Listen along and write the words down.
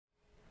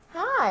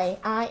Hi,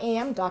 I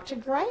am Dr.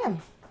 Graham.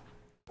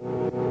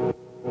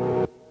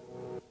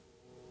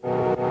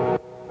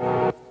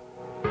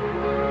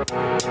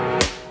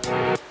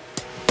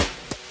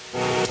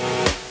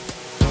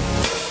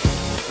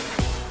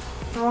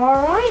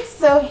 All right,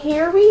 so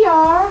here we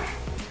are,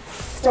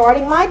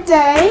 starting my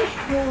day,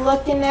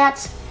 looking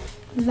at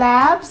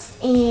labs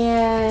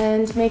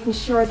and making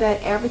sure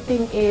that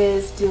everything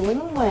is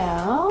doing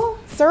well.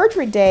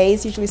 Surgery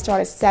days usually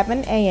start at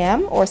 7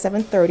 a.m. or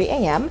 7:30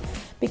 a.m.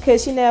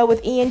 because, you know,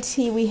 with ENT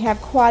we have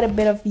quite a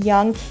bit of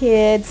young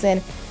kids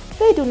and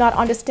they do not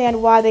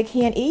understand why they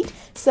can't eat.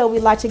 So we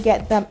like to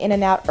get them in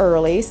and out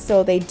early.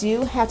 So they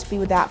do have to be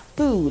without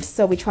food.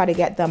 So we try to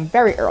get them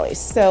very early.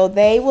 So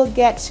they will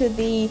get to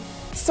the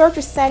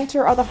surgery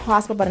center or the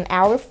hospital about an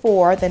hour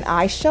before. Then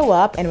I show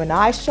up, and when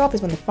I show up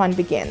is when the fun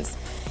begins.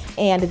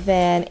 And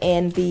then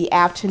in the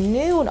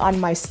afternoon on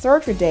my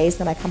surgery days,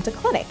 then I come to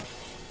clinic.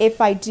 If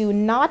I do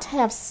not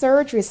have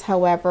surgeries,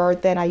 however,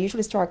 then I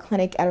usually start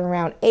clinic at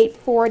around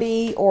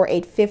 8:40 or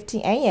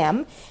 8:50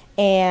 a.m.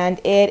 And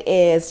it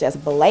is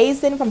just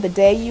blazing from the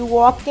day you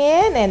walk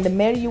in and the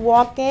minute you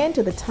walk in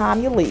to the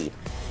time you leave.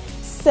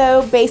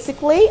 So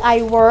basically,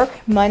 I work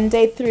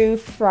Monday through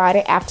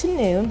Friday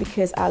afternoon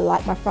because I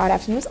like my Friday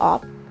afternoons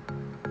off.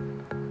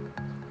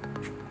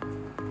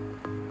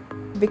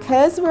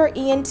 Because we're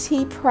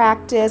ENT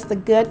practice, the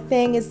good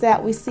thing is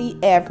that we see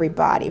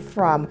everybody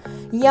from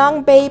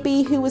young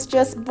baby who was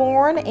just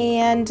born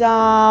and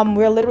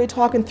we're literally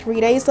talking 3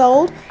 days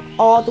old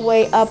all the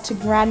way up to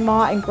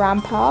grandma and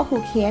grandpa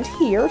who can't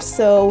hear.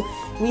 So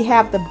we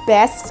have the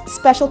best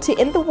specialty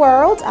in the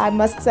world, I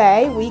must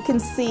say. We can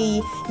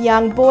see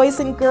young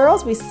boys and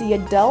girls, we see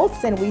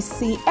adults, and we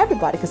see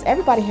everybody because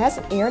everybody has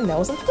an ear,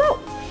 nose, and throat.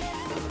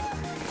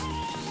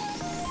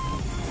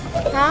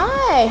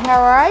 Hi,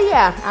 how are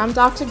you? I'm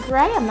Dr.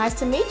 Graham. Nice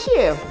to meet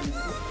you.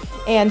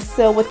 And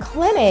so with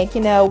clinic,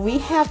 you know, we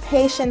have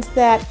patients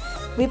that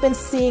we've been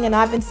seeing and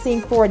I've been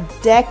seeing for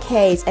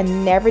decades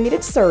and never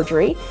needed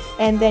surgery.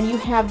 And then you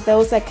have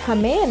those that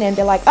come in and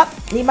they're like, oh,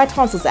 need my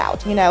tonsils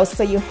out, you know.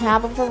 So you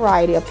have a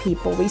variety of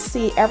people. We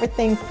see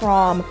everything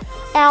from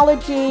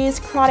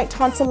allergies, chronic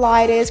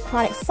tonsillitis,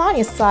 chronic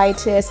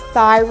sinusitis,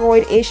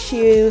 thyroid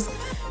issues,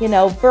 you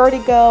know,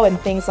 vertigo and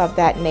things of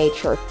that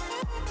nature.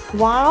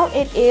 While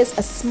it is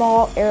a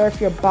small area of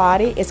your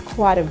body, it's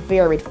quite a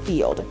varied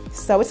field.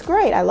 So it's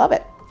great, I love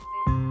it.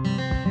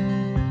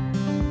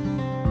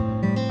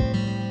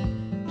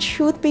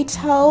 Truth be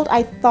told,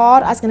 I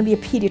thought I was going to be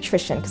a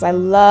pediatrician because I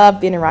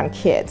love being around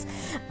kids.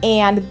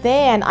 And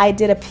then I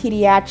did a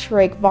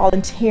pediatric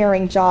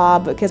volunteering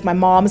job because my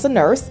mom is a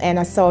nurse,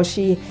 and so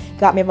she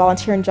got me a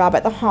volunteering job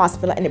at the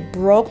hospital, and it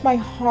broke my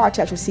heart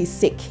to actually see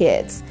sick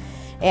kids.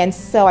 And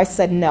so I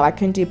said, no, I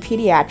couldn't do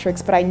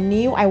pediatrics, but I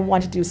knew I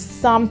wanted to do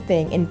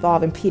something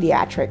involving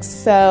pediatrics.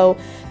 So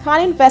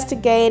kind of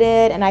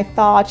investigated, and I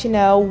thought, you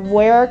know,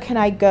 where can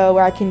I go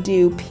where I can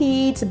do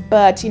peds,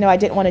 but, you know, I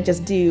didn't want to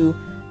just do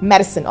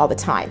medicine all the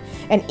time.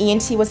 And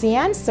ENT was the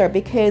answer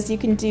because you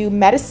can do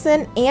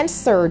medicine and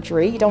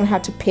surgery. You don't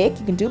have to pick,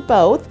 you can do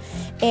both.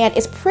 And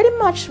it's pretty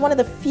much one of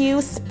the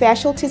few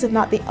specialties, if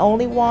not the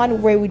only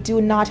one, where we do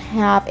not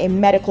have a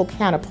medical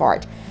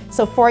counterpart.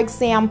 So for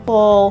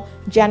example,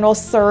 general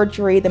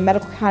surgery, the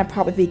medical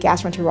counterpart would be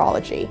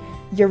gastroenterology.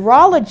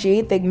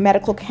 Urology, the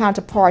medical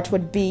counterpart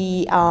would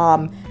be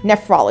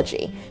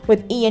nephrology.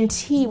 With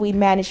ENT, we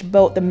manage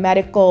both the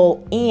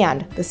medical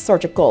and the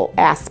surgical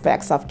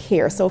aspects of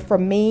care. So for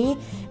me,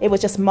 it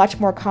was just much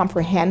more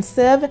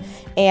comprehensive.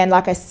 And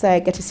like I said, I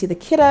get to see the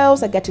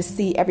kiddos, I get to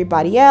see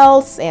everybody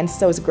else, and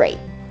so it's great.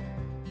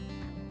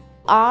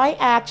 I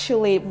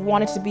actually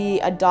wanted to be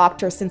a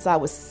doctor since I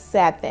was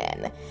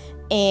 7.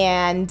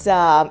 And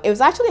it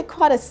was actually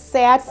quite a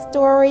sad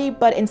story,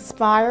 but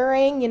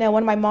inspiring. You know,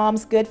 one of my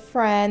mom's good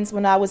friends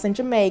when I was in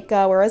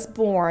Jamaica, where I was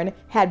born,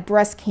 had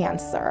breast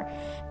cancer.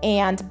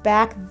 And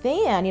back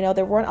then, you know,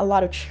 there weren't a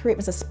lot of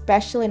treatments,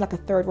 especially in like a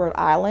third world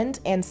island.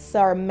 And so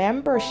I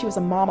remember she was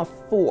a mom of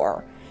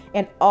 4.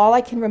 And all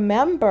I can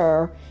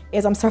remember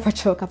is, I'm sorry if I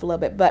choke up a little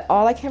bit, but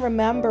all I can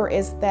remember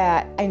is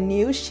that I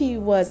knew she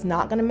was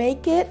not going to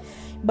make it,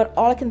 but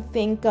all I can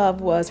think of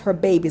was her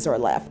babies are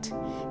left.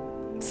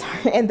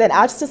 And then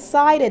I just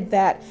decided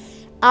that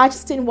I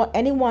just didn't want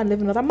anyone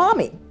living without a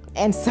mommy.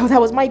 And so that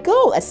was my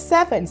goal at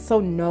 7. So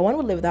no one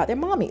would live without their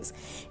mommies.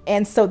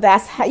 And so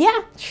that's how,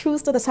 yeah, true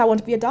story, that's how I wanted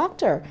to be a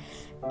doctor.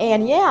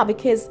 And yeah,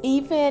 because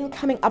even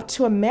coming up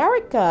to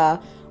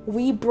America,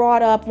 we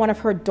brought up one of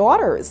her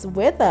daughters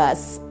with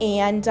us.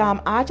 And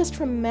I just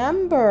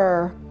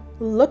remember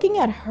looking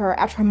at her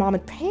after her mom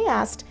had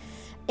passed.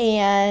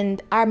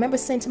 And I remember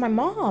saying to my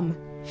mom,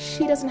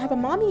 she doesn't have a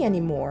mommy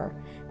anymore.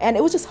 And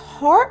it was just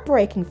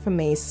heartbreaking for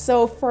me.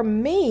 So for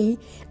me,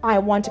 I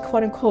wanted to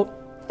quote unquote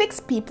fix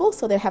people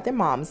so they have their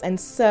moms. And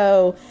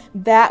so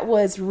that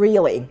was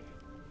really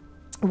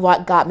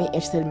what got me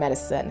interested in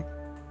medicine.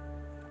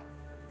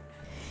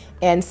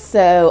 And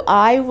so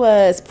I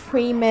was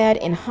pre-med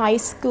in high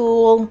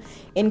school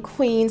in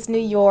Queens, New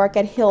York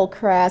at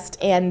Hillcrest,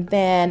 and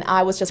then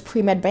I was just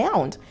pre-med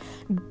bound.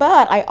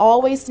 But I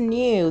always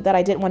knew that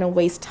I didn't want to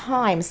waste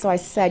time. So I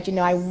said,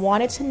 I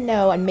wanted to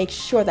know and make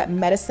sure that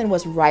medicine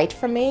was right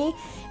for me.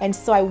 And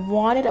so I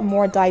wanted a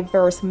more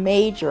diverse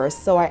major.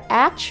 So I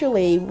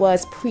actually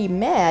was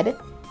pre-med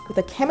with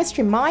a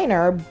chemistry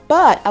minor,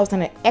 but I was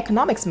an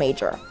economics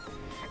major.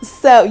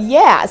 So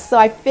yeah, so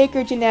I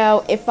figured,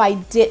 if I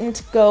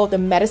didn't go the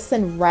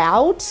medicine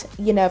route,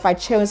 if I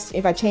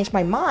changed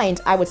my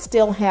mind, I would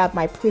still have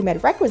my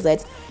pre-med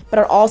requisites, but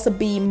I'd also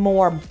be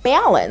more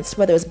balanced,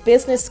 whether it's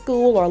business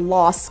school or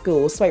law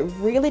school. So it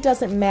really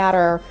doesn't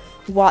matter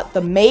what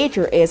the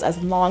major is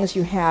as long as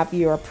you have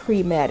your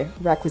pre-med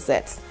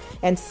requisites.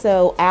 And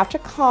so after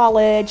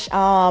college,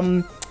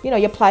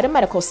 you apply to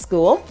medical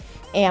school.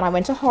 And I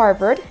went to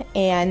Harvard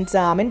and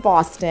in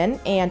Boston.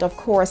 And of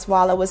course,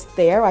 while I was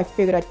there, I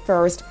figured at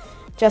first,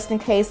 just in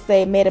case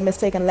they made a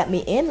mistake and let me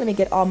in, let me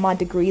get all my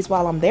degrees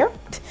while I'm there.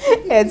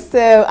 And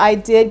so I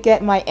did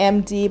get my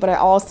MD, but I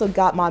also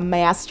got my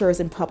master's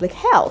in public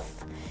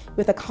health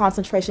with a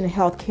concentration in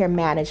healthcare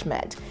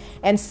management.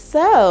 And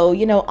so,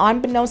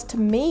 unbeknownst to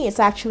me, it's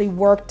actually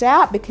worked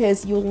out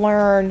because you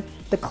learn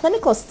the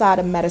clinical side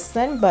of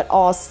medicine, but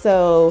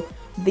also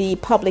the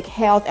public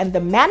health and the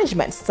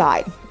management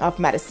side of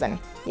medicine.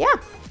 Yeah.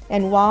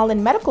 And while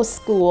in medical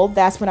school,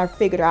 that's when I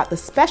figured out the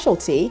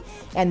specialty,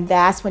 and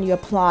that's when you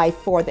apply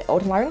for the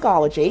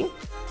otolaryngology.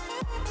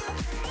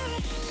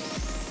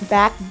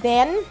 Back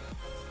then,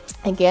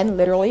 again,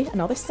 literally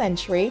another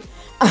century,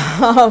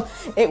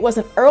 it was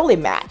an early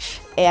match.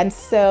 And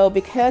so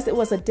because it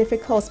was a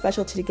difficult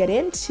specialty to get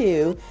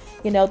into,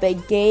 they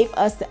gave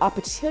us the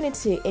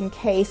opportunity in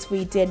case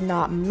we did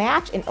not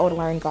match in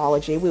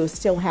otolaryngology, we would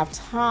still have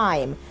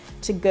time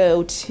to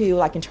go to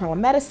like internal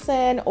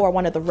medicine or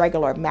one of the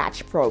regular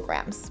match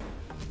programs.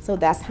 So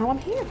that's how I'm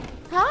here.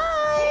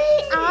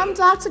 Hi, I'm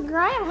Dr.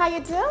 Graham. How you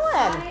doing?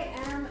 I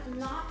am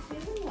not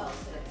feeling well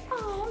today.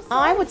 Oh, I'm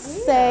sorry. I would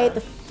say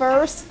the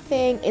first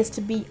thing is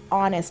to be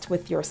honest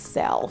with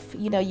yourself.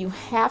 You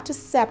have to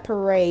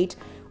separate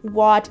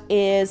what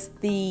is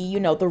the,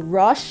 the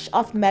rush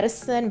of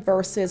medicine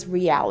versus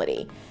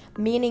reality.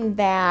 Meaning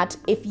that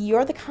if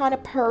you're the kind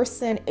of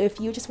person, if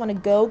you just want to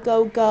go,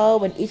 go,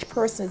 go, and each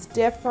person is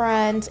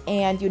different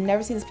and you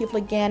never see these people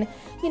again,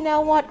 you know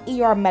what?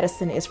 ER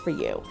medicine is for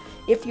you.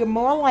 If you're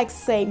more like,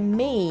 say,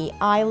 me,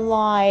 I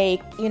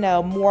like,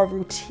 more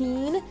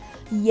routine,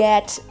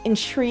 yet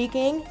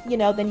intriguing,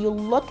 then you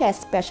look at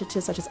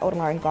specialties such as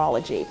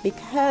otolaryngology,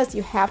 because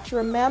you have to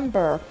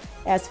remember,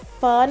 as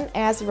fun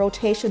as the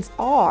rotations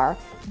are,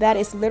 that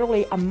is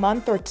literally a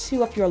month or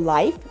two of your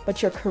life,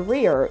 but your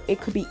career, it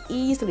could be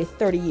easily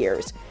 30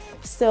 years.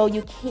 So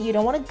you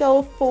don't want to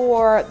go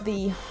for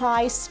the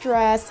high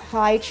stress,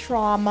 high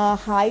trauma,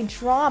 high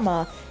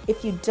drama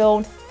if you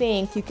don't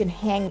think you can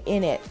hang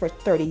in it for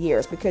 30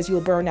 years, because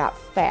you'll burn out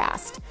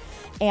fast.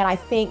 And I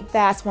think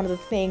that's one of the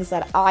things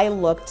that I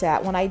looked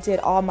at when I did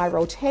all my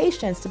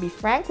rotations. To be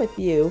frank with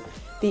you,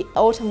 the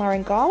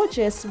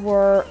otolaryngologists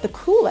were the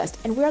coolest,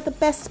 and we're the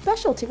best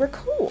specialty. We're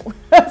cool.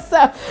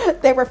 So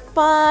they were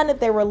fun,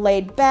 they were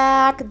laid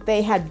back,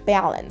 they had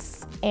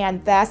balance.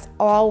 And that's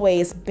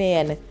always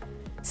been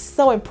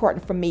so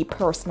important for me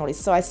personally.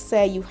 So I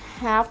say you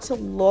have to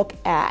look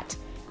at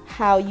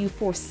how you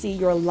foresee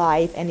your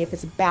life, and if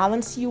it's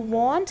balance you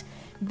want,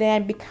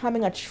 then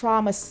becoming a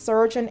trauma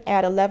surgeon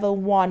at a level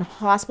 1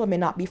 hospital may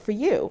not be for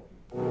you.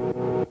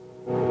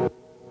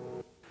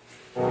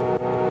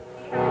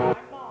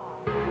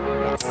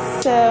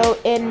 So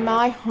in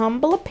my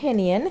humble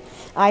opinion,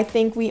 I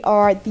think we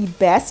are the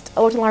best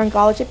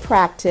otolaryngology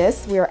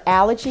practice. We are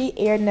allergy,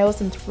 ear,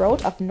 nose, and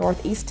throat of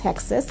Northeast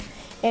Texas.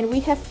 And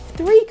we have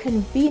 3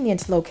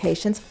 convenient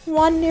locations,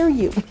 one near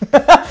you.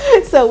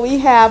 So we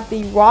have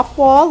the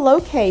Rockwall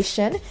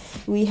location,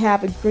 we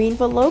have a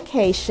Greenville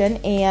location,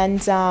 and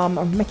a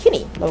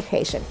McKinney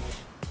location.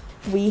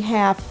 We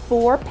have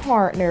 4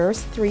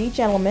 partners, 3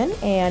 gentlemen,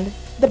 and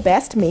the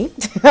best, me,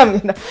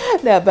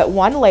 no, but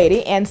 1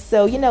 lady. And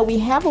so, we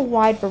have a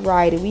wide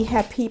variety. We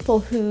have people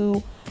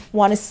who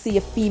want to see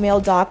a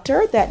female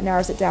doctor, that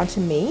narrows it down to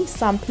me.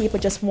 Some people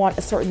just want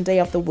a certain day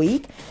of the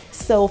week.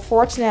 So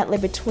fortunately,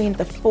 between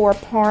the 4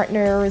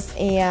 partners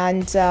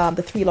and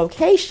the 3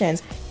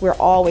 locations, we're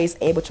always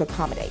able to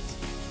accommodate.